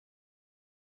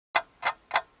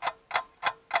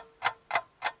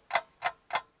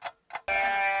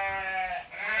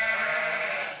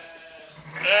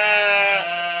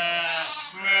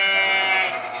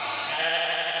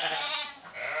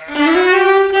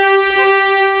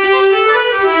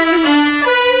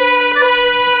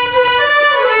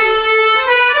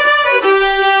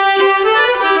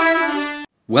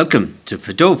Welcome to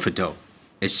Fado,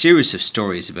 a series of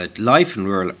stories about life in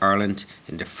rural Ireland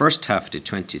in the first half of the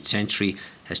 20th century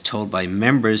as told by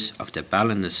members of the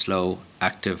Ballinasloe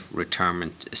Active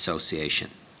Retirement Association.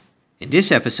 In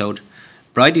this episode,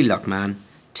 Bridie Lockman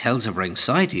tells of her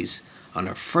anxieties on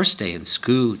her first day in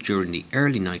school during the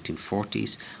early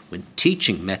 1940s when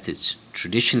teaching methods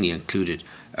traditionally included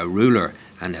a ruler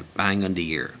and a bang on the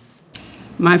ear.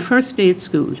 My first day at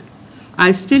school.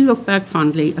 I still look back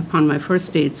fondly upon my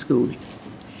first day at school.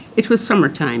 It was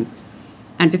summertime,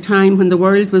 and a time when the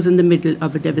world was in the middle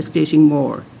of a devastating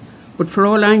war. But for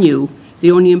all I knew, the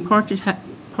only important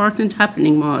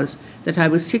happening was that I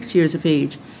was 6 years of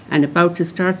age and about to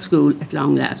start school at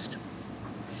long last.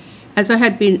 As I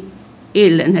had been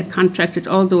ill and had contracted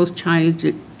all those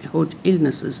childhood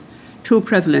illnesses, too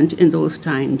prevalent in those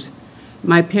times,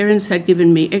 my parents had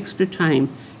given me extra time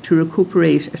to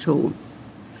recuperate at home.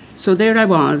 So there I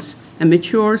was, a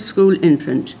mature school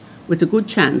entrant, with a good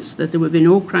chance that there would be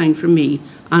no crying from me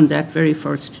on that very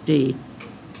first day.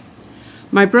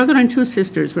 My brother and two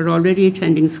sisters were already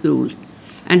attending school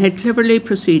and had cleverly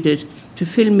proceeded to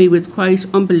fill me with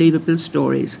quite unbelievable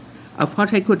stories of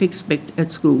what I could expect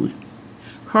at school,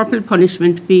 corporal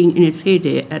punishment being in its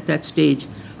heyday at that stage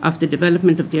of the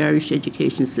development of the Irish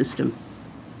education system.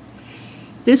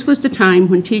 This was the time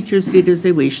when teachers did as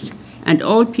they wished, and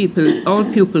all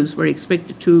pupils were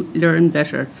expected to learn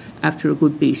better after a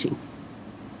good beating.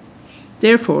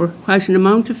 Therefore, quite an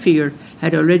amount of fear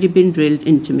had already been drilled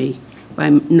into me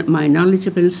by my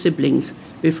knowledgeable siblings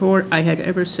before I had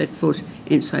ever set foot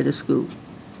inside a school.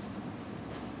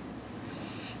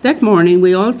 That morning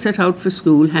we all set out for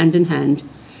school hand in hand,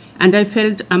 and I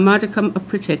felt a modicum of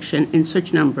protection in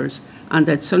such numbers on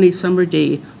that sunny summer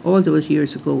day all those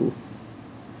years ago.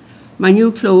 My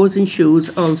new clothes and shoes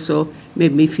also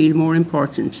made me feel more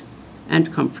important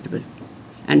and comfortable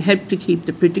and helped to keep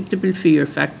the predictable fear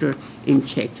factor in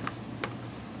check.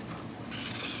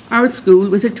 Our school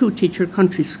was a two-teacher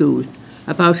country school,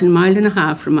 about a mile and a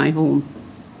half from my home.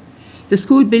 The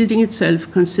school building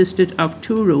itself consisted of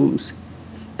 2 rooms,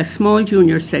 a small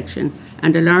junior section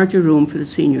and a larger room for the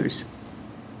seniors.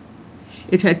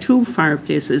 It had 2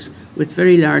 fireplaces with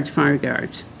very large fire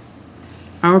guards.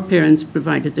 Our parents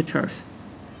provided the turf.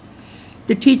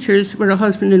 The teachers were a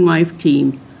husband and wife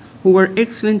team who were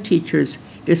excellent teachers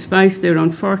despite their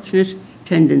unfortunate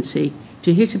tendency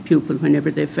to hit a pupil whenever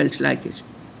they felt like it.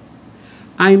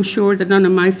 I am sure that none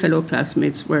of my fellow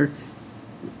classmates were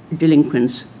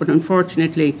delinquents, but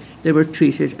unfortunately they were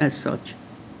treated as such.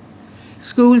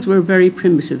 Schools were very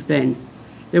primitive then.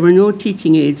 There were no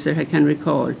teaching aids that I can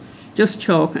recall, just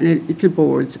chalk and little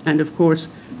boards, and of course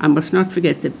I must not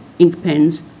forget the ink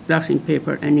pens, blotting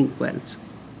paper and inkwells.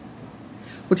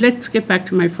 But let's get back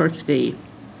to my first day.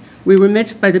 We were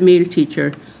met by the male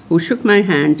teacher who shook my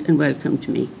hand and welcomed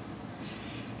me.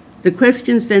 The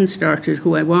questions then started: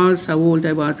 who I was, how old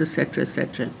I was, etc.,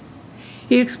 etc.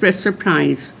 He expressed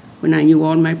surprise when I knew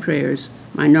all my prayers,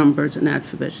 my numbers and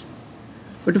alphabet.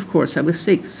 But of course I was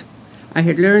 6. I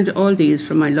had learned all these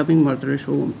from my loving mother at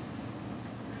home.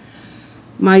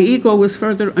 My ego was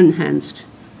further enhanced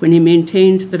when he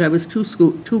maintained that I was too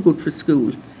good for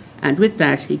school, and with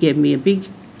that he gave me a big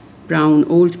brown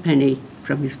old penny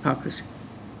from his pocket.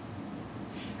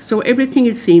 So everything,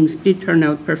 it seems, did turn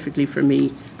out perfectly for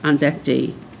me on that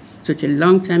day, such a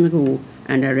long time ago,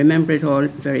 and I remember it all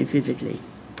very vividly.